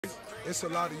it's a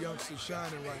lot of youngsters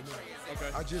shining right now.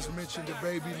 Okay. I just mentioned the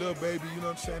baby, Lil Baby, you know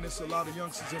what I'm saying? It's a lot of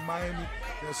youngsters in Miami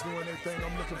that's doing their thing.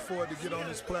 I'm looking forward to get on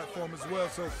this platform as well,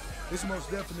 so it's most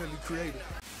definitely creative.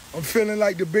 I'm feeling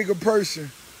like the bigger person.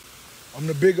 I'm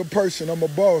the bigger person. I'm a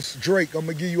boss. Drake, I'm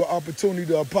going to give you an opportunity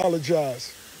to apologize.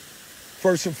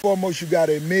 First and foremost, you got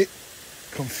to admit,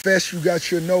 confess you got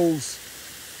your nose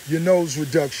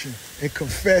reduction, and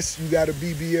confess you got a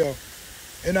BBL.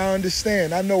 And I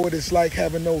understand. I know what it's like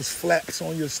having those flaps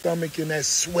on your stomach and that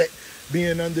sweat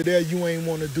being under there. You ain't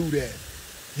want to do that.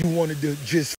 You wanted to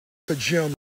just a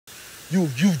gym. You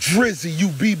Drizzy, you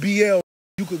BBL.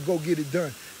 You could go get it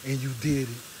done. And you did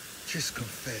it. Just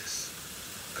confess.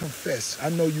 Confess. I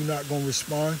know you're not going to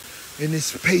respond. And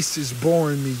this pace is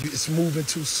boring me. It's moving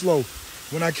too slow.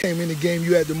 When I came in the game,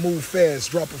 you had to move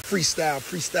fast, drop a Freestyle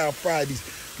Fridays.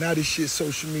 Now this shit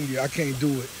social media. I can't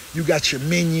do it. You got your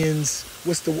minions.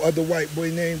 What's the other white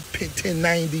boy name?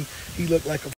 1090. He looked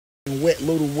like a wet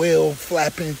little whale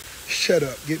flapping. Shut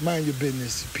up. Mind your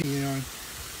business, Peon.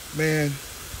 Man,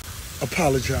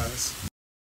 apologize.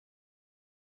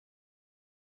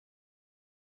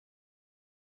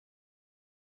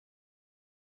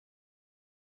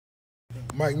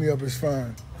 Mic me up is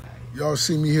fine. Y'all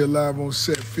see me here live on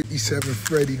set, 57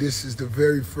 Freddy. This is the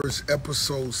very first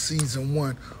episode, season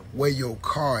 1, Where Your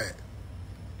Car At.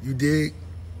 You dig?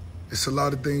 It's a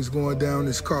lot of things going down.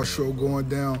 This car show going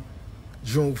down.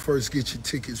 June 1st, get your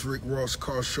tickets,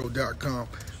 rickrosscarshow.com.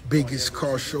 Biggest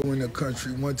car show in the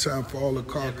country. One time for all the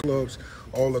car clubs,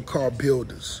 all the car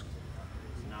builders.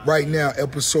 Right now,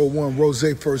 episode 1, Rose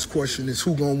first question is,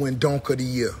 who gonna win Donk of the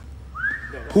Year?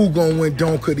 Who gonna win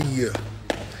Donk of the Year?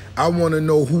 I want to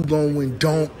know who gonna win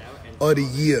Donk of the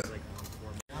Year.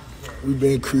 We've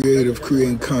been creative,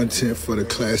 creating content for the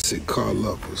classic car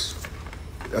lovers.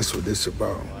 That's what this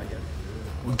about.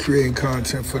 We're creating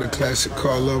content for the classic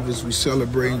car lovers. We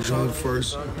celebrating June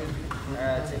 1st,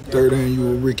 3rd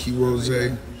annual Ricky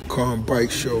Rose Car and Bike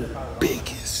Show.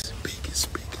 Biggest.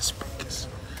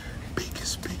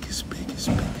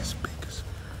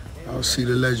 I'll see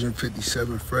the legend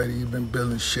 57 Freddy. You've been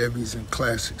building Chevys and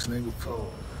classics, nigga, for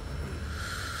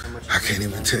I can't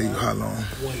even tell you how long.